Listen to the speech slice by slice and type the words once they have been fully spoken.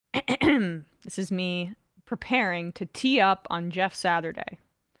This is me preparing to tee up on Jeff Saturday.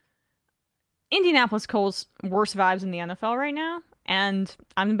 Indianapolis Colts worst vibes in the NFL right now, and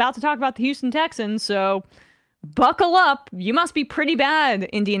I'm about to talk about the Houston Texans, so buckle up. You must be pretty bad,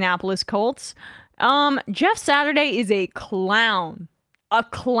 Indianapolis Colts. Jeff Saturday is a clown. A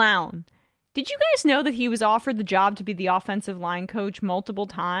clown. Did you guys know that he was offered the job to be the offensive line coach multiple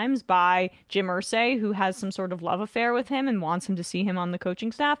times by Jim Irsay, who has some sort of love affair with him and wants him to see him on the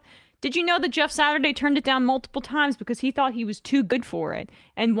coaching staff? Did you know that Jeff Saturday turned it down multiple times because he thought he was too good for it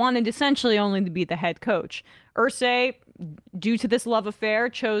and wanted essentially only to be the head coach? Irsay, due to this love affair,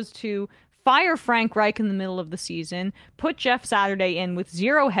 chose to fire Frank Reich in the middle of the season, put Jeff Saturday in with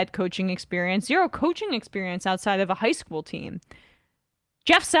zero head coaching experience, zero coaching experience outside of a high school team.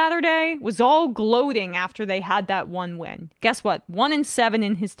 Jeff Saturday was all gloating after they had that one win. Guess what? 1-7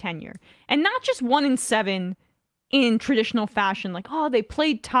 in his tenure. And not just 1-7 in traditional fashion, like, oh, they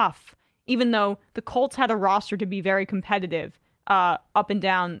played tough, even though the Colts had a roster to be very competitive up and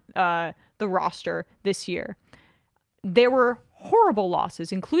down the roster this year. There were horrible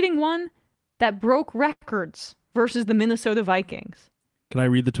losses, including one that broke records versus the Minnesota Vikings. Can I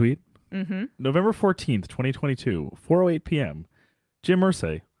read the tweet? Mm-hmm. November 14th, 2022, 4:08 p.m. Jim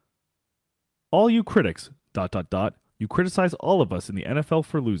Irsay. All you critics, ... You criticize all of us in the NFL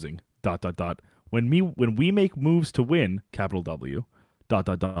for losing, ... When we make moves to win, capital W, ...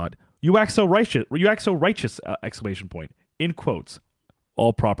 You act so righteous, exclamation point, in quotes.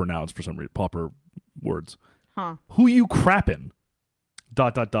 All proper nouns for some reason, proper words. Huh. Who you crappin', ...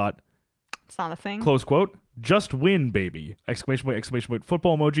 It's not a thing. Close quote. Just win, baby! Exclamation point,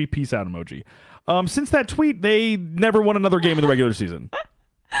 football emoji, peace out emoji. Since that tweet, they never won another game in the regular season.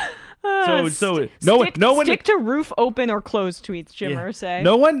 Stick to roof open or closed tweets, Jim Irsay.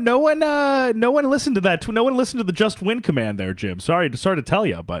 No one listened to that. No one listened to the just win command there, Jim. Sorry to tell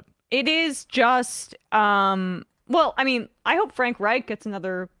you, but it is just well, I mean, I hope Frank Reich gets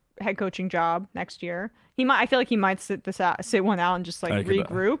another head coaching job next year. I feel like he might sit one out and just like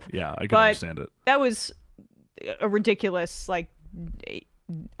regroup. I can understand it. That was a ridiculous, like,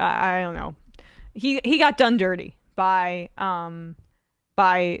 I don't know. He got done dirty by Jim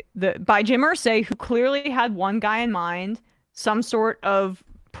Irsay, who clearly had one guy in mind, some sort of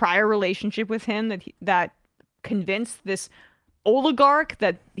prior relationship with him that convinced this oligarch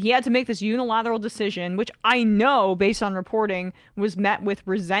that he had to make this unilateral decision, which I know, based on reporting, was met with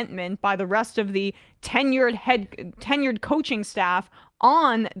resentment by the rest of the tenured coaching staff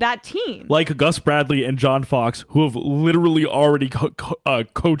on that team. Like Gus Bradley and John Fox, who have literally already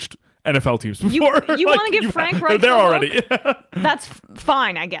coached NFL teams before. You want to give Frank Reich there already. That's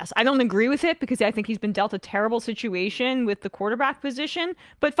fine, I guess. I don't agree with it because I think he's been dealt a terrible situation with the quarterback position,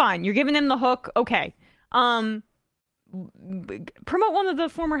 but fine. You're giving him the hook. Okay. Promote one of the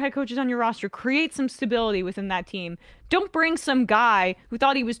former head coaches on your roster. Create some stability within that team. Don't bring some guy who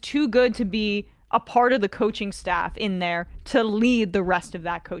thought he was too good to be a part of the coaching staff in there to lead the rest of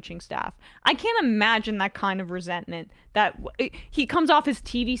that coaching staff. I can't imagine that kind of resentment that he comes off his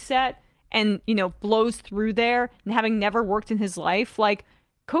TV set and, blows through there, and having never worked in his life. Like,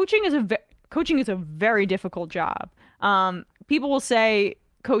 coaching is a very difficult job. People will say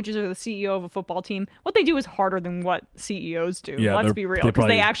coaches are the CEO of a football team. What they do is harder than what CEOs do. Yeah, let's be real, because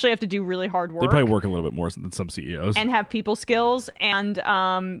they actually have to do really hard work. They probably work a little bit more than some CEOs and have people skills. And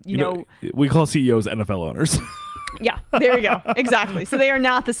you know, we call CEOs NFL owners. Yeah, there you go. Exactly. So they are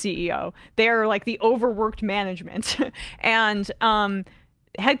not the CEO. They are like the overworked management. And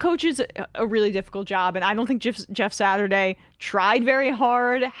head coach is a really difficult job. And I don't think Jeff Saturday tried very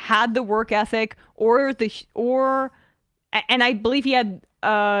hard, had the work ethic, and I believe he had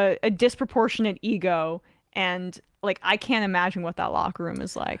a disproportionate ego. And like, I can't imagine what that locker room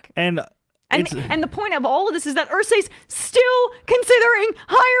is like. And the point of all of this is that Irsay's still considering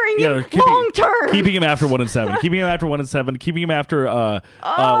hiring him long term, keeping him after 1-7, keeping him after 1-7, keeping him after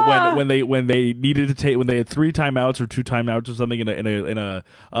when they needed to take, when they had 3 timeouts or 2 timeouts or something in a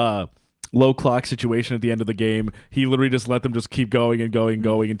low clock situation at the end of the game. He literally just let them just keep going and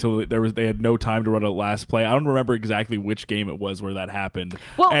going until they had no time to run a last play. I don't remember exactly which game it was where that happened.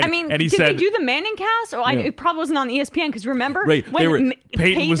 Well, I mean, did they do the Manning cast? Oh, it probably wasn't on ESPN, because remember when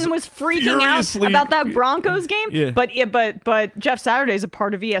Peyton was freaking out about that Broncos game? Yeah. But Jeff Saturday's a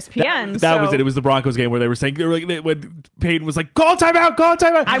part of ESPN. That was it. It was the Broncos game where they were saying, when Peyton was like, call timeout.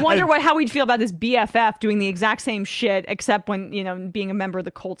 I wonder how we'd feel about this BFF doing the exact same shit, except when, being a member of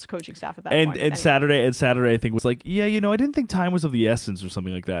the Colts coaching staff. And Saturday, I think, was like, I didn't think time was of the essence or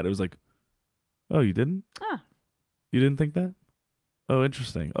something like that. It was like, oh, you didn't? You didn't think that? Oh,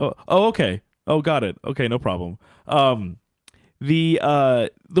 interesting. Oh, okay. Oh, got it. Okay, no problem. And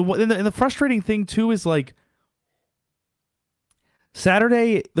the frustrating thing too is like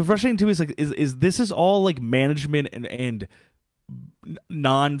Saturday. The frustrating too is like is this is all like management and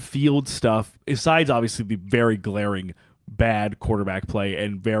non-field stuff. Besides, obviously, the very glaring bad quarterback play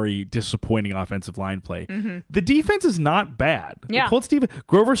and very disappointing offensive line play. The defense is not bad. Yeah. The Colts defense,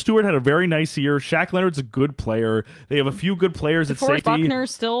 Grover Stewart had a very nice year. Shaq Leonard's a good player. They have a few good players at safety.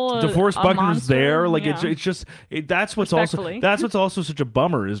 Buckner's still DeForest Buckner's monster. there. Like Yeah. it's just that's what's also such a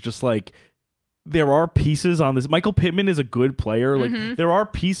bummer is just like there are pieces on this. Michael Pittman is a good player. Like there are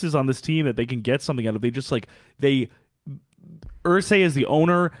pieces on this team that they can get something out of. They just like Irsay is the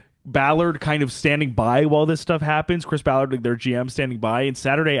owner. Ballard kind of standing by while this stuff happens. Chris Ballard, like their GM, standing by. And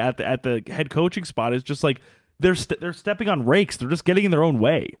Saturday at the head coaching spot is just like they're stepping on rakes. They're just getting in their own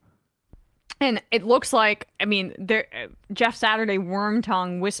way. And it looks like, I mean, Jeff Saturday, worm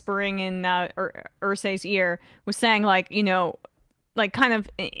tongue, whispering in Irsay's ear, was saying like, you know, like kind of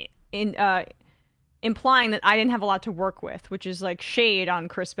implying that I didn't have a lot to work with, which is like shade on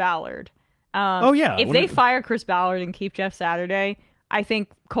Chris Ballard. Oh yeah, if they fire Chris Ballard and keep Jeff Saturday, I think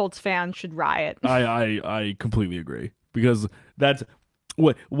Colts fans should riot. I completely agree because that's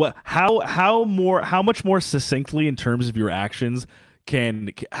how much more succinctly in terms of your actions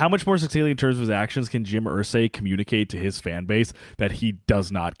how much more succinctly in terms of his actions can Jim Irsay communicate to his fan base that he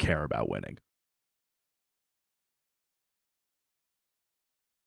does not care about winning?